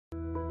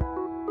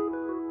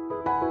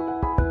Hi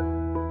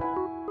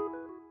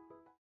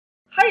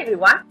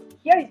everyone,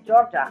 here is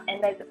Georgia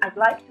and I'd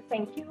like to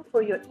thank you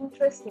for your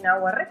interest in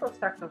our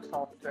Reconstructor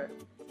software.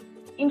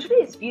 In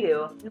today's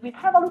video, we will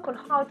have a look on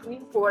how to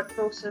import,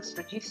 process,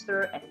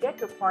 register and get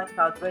your point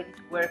cloud ready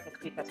to work as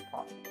quick as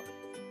possible.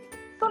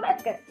 So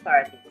let's get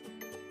started.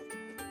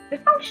 The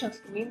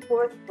functions to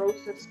import,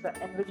 process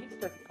and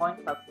register the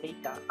point cloud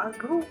data are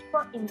grouped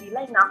in the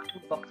LineUp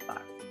toolbox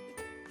bar.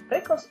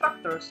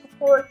 Reconstructor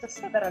supports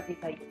several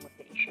data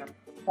implementation,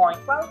 point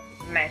cloud,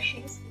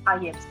 meshes,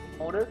 IFC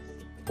models,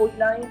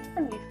 polylines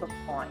and list of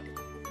points.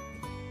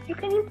 You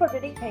can import the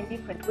data in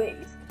different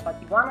ways, but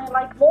the one I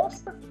like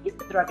most is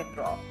the drag and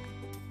drop.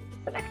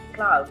 Select the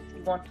clouds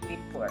you want to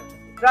import,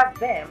 drag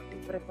them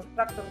into the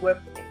Reconstructor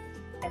workspace,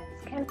 and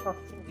the scan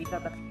processing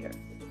wizard appears.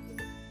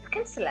 You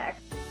can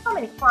select how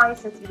many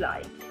files as you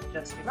like.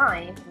 Just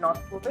remind not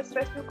to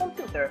overstress your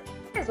computer,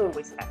 as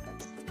always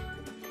happens.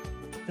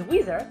 The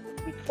wizard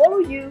will follow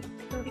you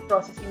through the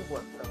processing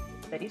workflow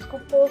that is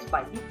composed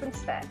by different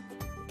steps.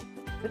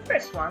 The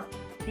first one,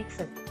 fixed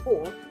as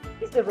default,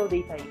 is the raw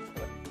data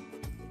import.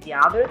 The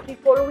other three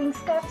following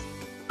steps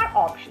are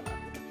optional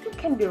and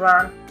can be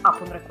run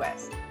upon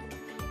request.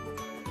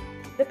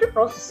 The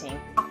preprocessing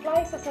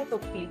applies a set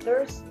of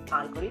filters,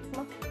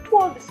 algorithm, to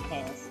all the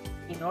scans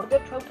in order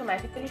to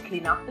automatically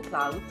clean up the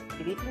clouds,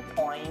 deleting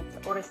points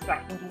or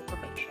extracting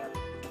information,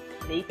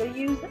 later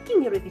used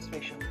in the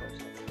registration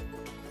process.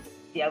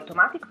 The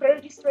automatic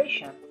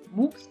pre-registration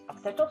moves a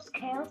set of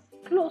scans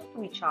close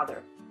to each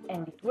other,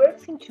 and it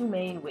works in two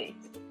main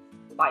ways: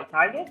 by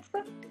targets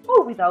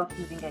or without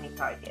using any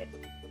target.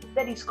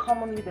 That is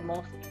commonly the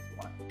most used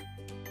one.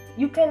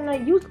 You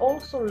can use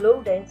also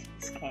low-density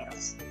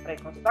scans.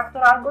 Reconstructor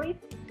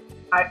algorithms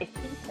are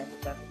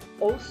efficient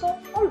also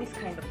on this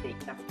kind of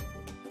data.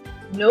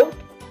 Note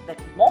that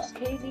in most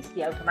cases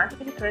the automatic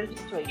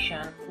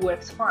pre-registration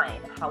works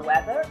fine.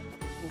 However,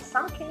 in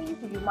some cases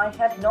you might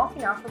have not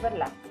enough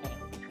overlapping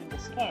between the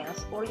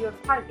scans, or your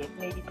target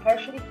may be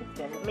partially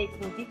hidden,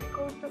 making it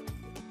difficult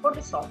for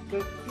the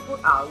software to figure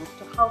out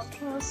how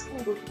scans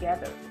can go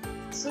together.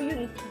 So you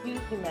need to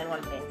use the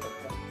manual method.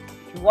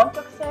 If you want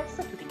access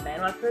to the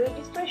manual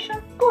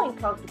pre-registration, go in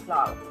Cloud to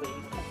Cloud, where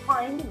you can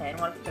find the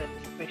manual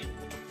pre-registration.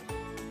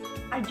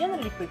 I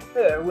generally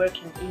prefer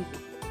working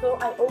easy, so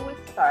I always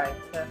start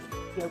the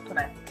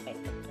automatic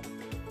method.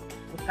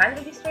 The time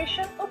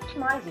registration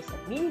optimizes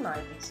and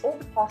minimizes all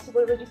the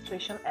possible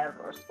registration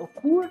errors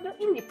occurred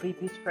in the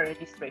previous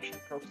pre-registration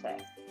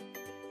process.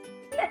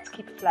 Let's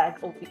keep flag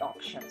of the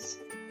options.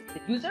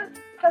 The user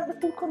has the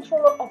full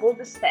control of all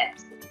the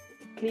steps.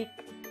 Click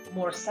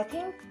More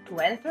Settings to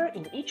enter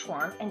in each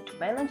one and to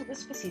manage the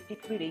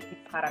specific related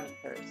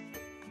parameters.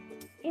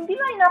 In the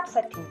LineUp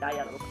setting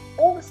dialog,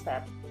 all the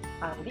steps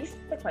are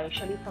listed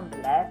sequentially from the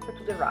left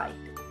to the right.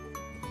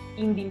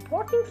 In the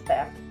importing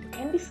step, you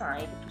can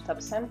decide to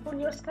subsample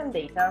your scan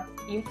data,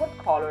 import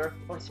color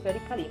or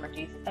spherical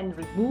images, and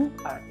remove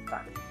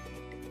artifacts.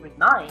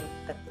 Remind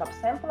that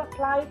subsample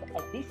applied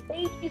at this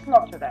stage is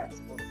not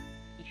reversible.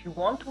 If you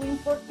want to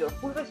import your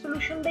full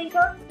resolution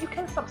data, you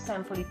can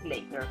subsample it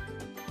later.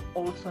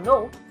 Also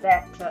note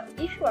that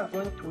if you are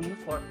going to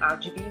import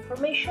RGB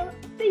information,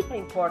 data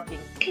importing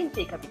can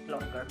take a bit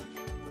longer.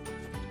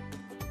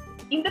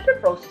 In the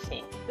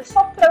preprocessing, the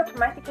software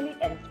automatically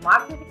and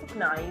smartly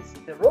recognizes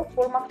the raw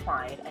format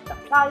file and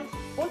applies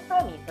default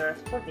parameters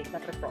for data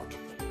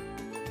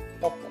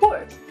preprocessing. Of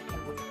course, you can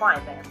modify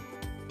them.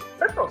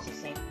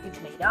 Preprocessing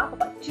is made up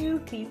by two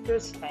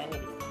filters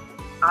families: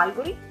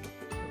 algorithm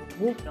to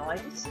remove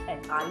noises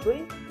and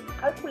algorithm to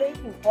calculate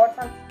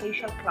important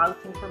spatial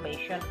clouds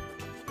information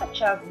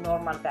such as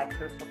normal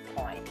vectors of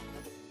points.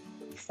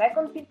 The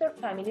second filter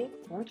family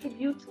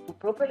contributes to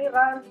properly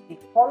run the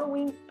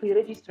following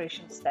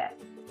pre-registration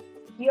steps.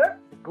 Here,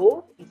 the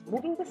goal is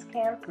moving the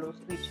scan close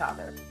to each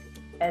other.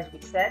 As we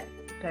said,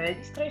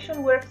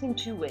 pre-registration works in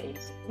two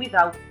ways: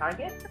 without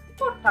target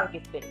or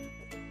target-based.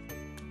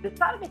 The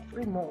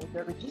target-free mode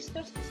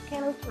registers the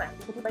scan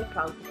automatically by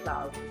cloud to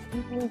cloud,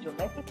 using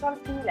geometrical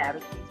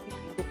similarities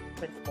between the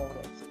different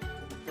models.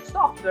 The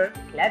software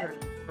cleverly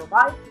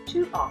provides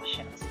two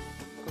options: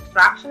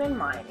 construction and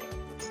mining,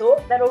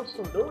 so that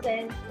also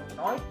low-end or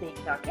noise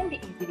data can be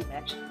easily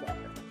matched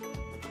together.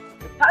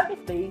 The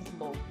target-based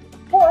mode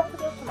supports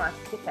the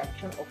automatic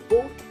detection of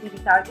both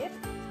 3D targets,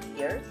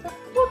 spheres,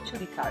 or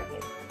 2D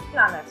targets,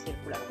 planar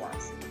circular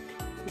ones.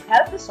 To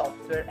help the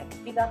software and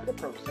speed up the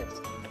process,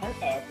 you can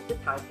add the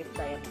target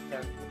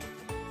diameter.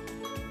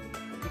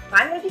 The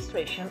time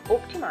registration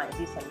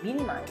optimizes and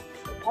minimizes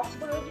the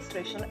possible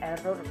registration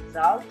error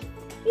result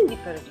in the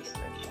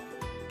pre-registration.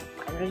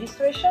 Time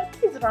registration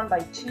is run by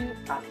two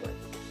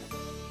algorithms.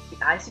 The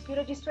ICP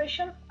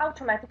registration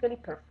automatically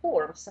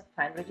performs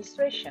time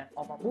registration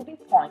of a moving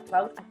point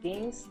cloud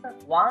against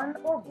one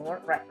or more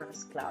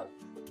reference clouds.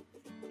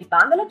 The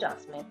bundle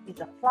adjustment is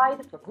applied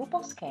to a group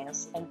of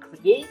scans and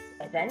creates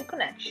as many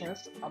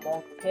connections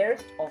among pairs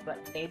of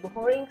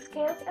neighboring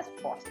scans as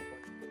possible.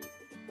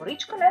 For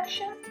each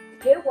connection,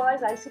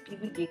 pairwise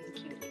ICP will be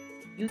executed,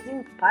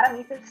 using the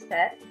parameter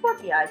set for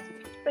the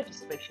ICP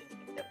registration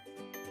window.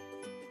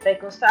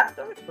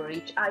 Reconstructor, for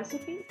each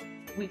ICP,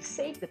 will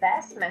save the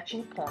best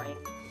matching point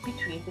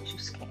between the two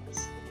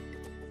scans.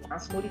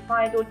 Once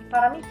modified all the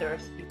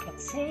parameters, you can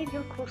save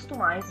your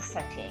customized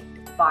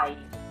setting by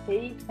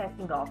Save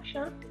Setting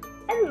option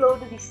and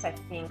load the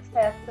setting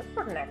set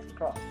for next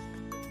process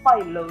by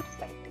Load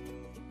Setting.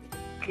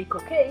 Click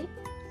OK,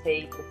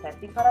 save the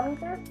setting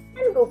parameters,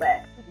 and go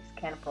back to the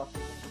scan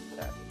process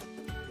register.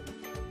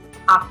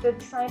 After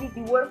deciding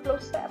the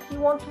workflow steps you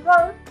want to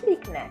run,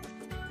 click Next.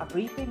 A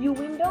brief review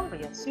window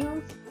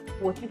reassumes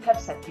what you have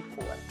set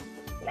before.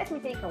 Let me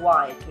take a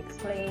while to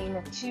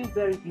explain two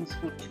very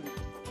useful tools: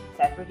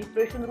 Set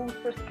Registration Rules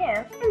per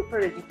Scan and Per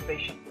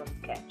Registration from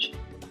Sketch.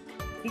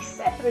 The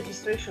Set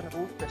Registration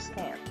Rules per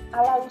Scan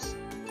allows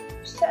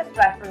to set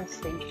reference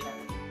stations,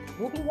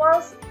 moving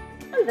ones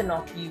and the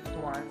not used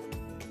ones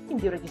in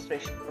the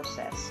registration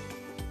process.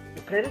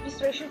 The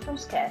Pre-Registration from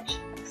Sketch,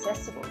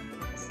 accessible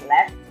with the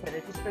Select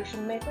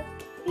Pre-Registration method,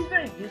 is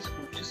very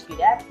useful to speed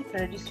up the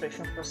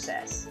pre-registration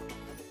process.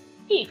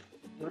 If,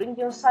 during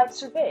the on-site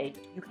survey,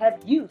 you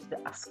have used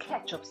a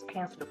sketch of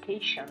scan's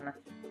location,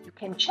 you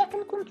can check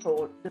and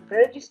control the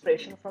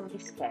pre-registration from the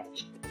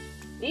sketch.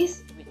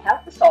 This will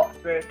help the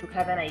software to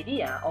have an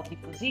idea of the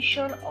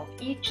position of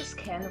each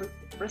scan with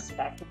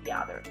respect to the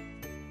other.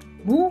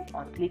 Move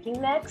on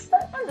clicking Next,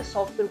 and the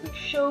software will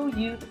show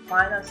you the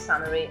final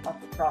summary of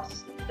the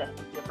process that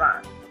will be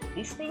run,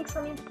 listing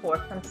some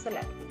important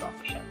selected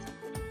options.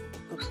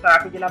 To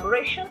start the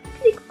elaboration,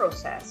 click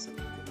Process.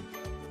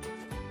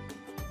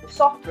 The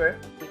software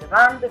will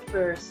run the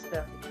first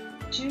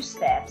two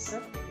steps,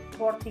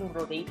 importing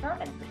raw data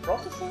and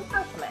pre-processing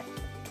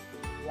automatically.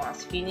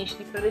 Once finished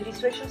the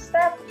pre-registration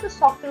step, the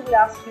software will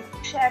ask you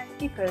to check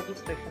the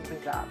pre-registration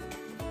results.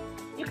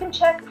 You can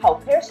check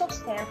how pairs of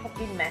scans have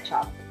been matched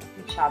up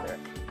to each other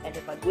and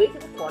evaluate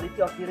the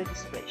quality of the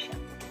registration.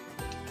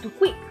 To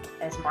quick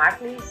and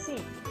smartly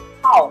see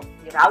how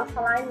the route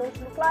alignments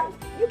look like,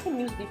 you can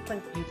use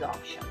different views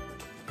options.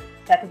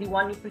 Set the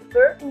one you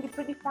prefer in the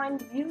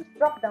predefined views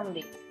drop-down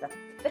list that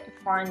you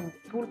find in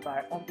the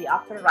toolbar on the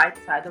upper right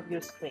side of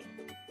your screen.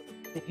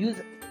 The views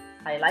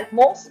I like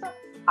most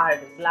are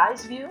the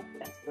slice view,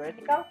 that's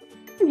vertical,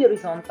 and the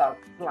horizontal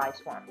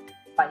slice one.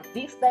 By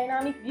these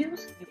dynamic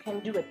views, you can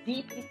do a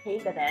deep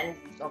detailed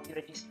analysis of the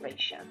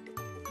registration.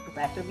 To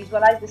better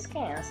visualize the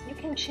scans, you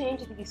can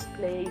change the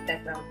display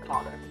background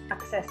color,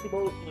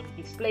 accessible in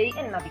Display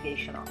and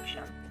Navigation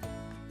option.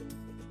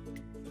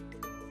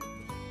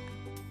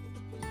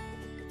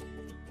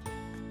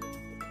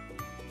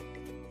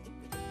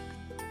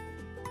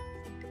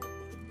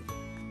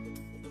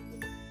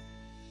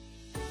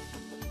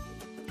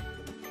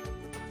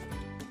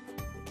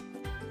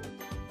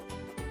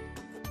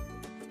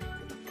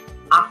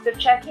 After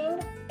checking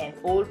and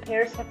all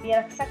pairs have been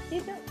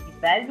accepted, the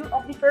value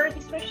of the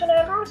pre-registration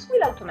errors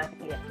will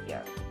automatically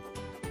appear.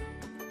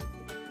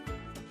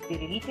 The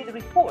related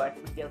report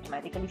will be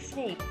automatically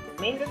saved to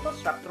the main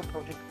Reconstructor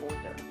project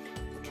folder.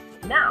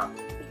 Now,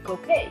 click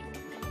OK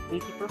to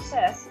complete the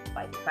process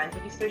by the Find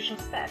Registration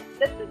step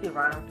that will be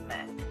run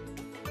automatically.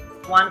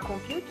 Once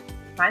complete,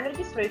 the Find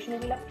Registration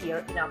will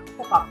appear in a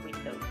pop-up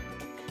window.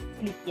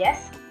 Click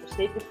Yes to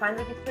save the Find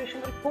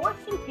Registration report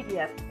in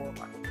PDF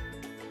format.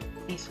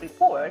 This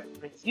report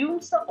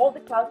resumes all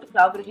the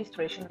cloud-to-cloud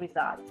registration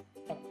results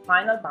and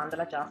final bundle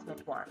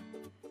adjustment one.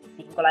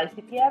 Single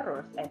ICP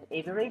errors and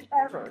average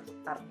errors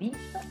are beat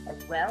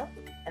as well,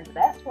 and the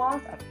best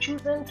ones are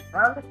chosen to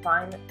run the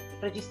Find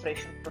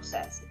registration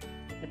process.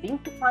 The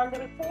link to find the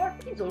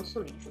report is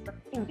also listed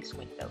in this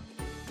window.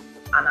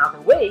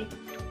 Another way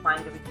to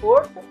find the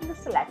report is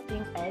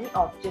selecting any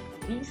object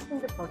listed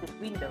in the project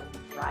window,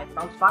 right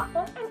mouse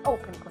button and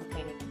open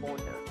containing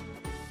folder.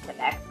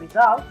 Select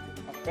Results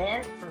and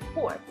then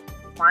Report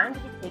to find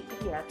the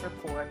PDF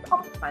report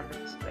of the Find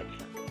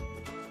registration.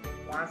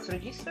 Once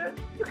registered,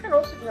 you can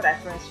also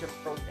reference your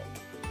project.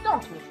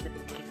 Don't miss the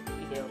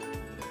video.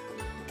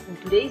 In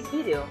today's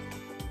video,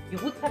 you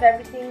would have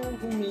everything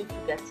you need to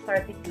get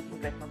started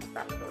using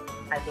Reconstructor.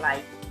 I'd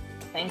like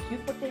to thank you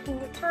for taking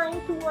your time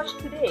to watch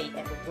today,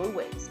 and as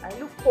always, I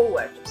look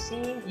forward to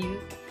seeing you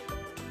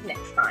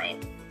next time.